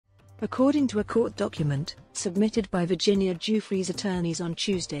According to a court document, submitted by Virginia Giuffre's attorneys on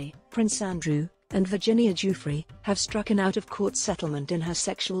Tuesday, Prince Andrew and Virginia Giuffre have struck an out-of-court settlement in her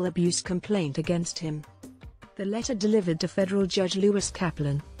sexual abuse complaint against him. The letter delivered to federal judge Lewis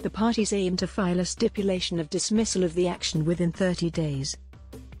Kaplan, the parties aim to file a stipulation of dismissal of the action within 30 days.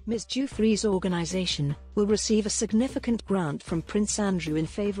 Ms. Giuffre's organization will receive a significant grant from Prince Andrew in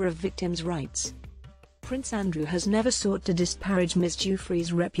favor of victims' rights. Prince Andrew has never sought to disparage Ms.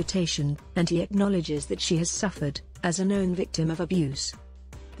 Giuffre's reputation, and he acknowledges that she has suffered as a known victim of abuse.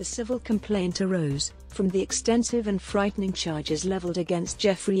 The civil complaint arose from the extensive and frightening charges leveled against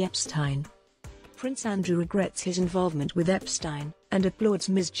Jeffrey Epstein. Prince Andrew regrets his involvement with Epstein and applauds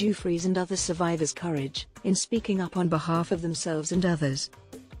Ms. Giuffre's and other survivors' courage in speaking up on behalf of themselves and others.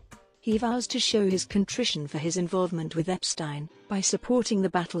 He vows to show his contrition for his involvement with Epstein by supporting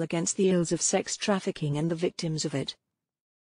the battle against the ills of sex trafficking and the victims of it.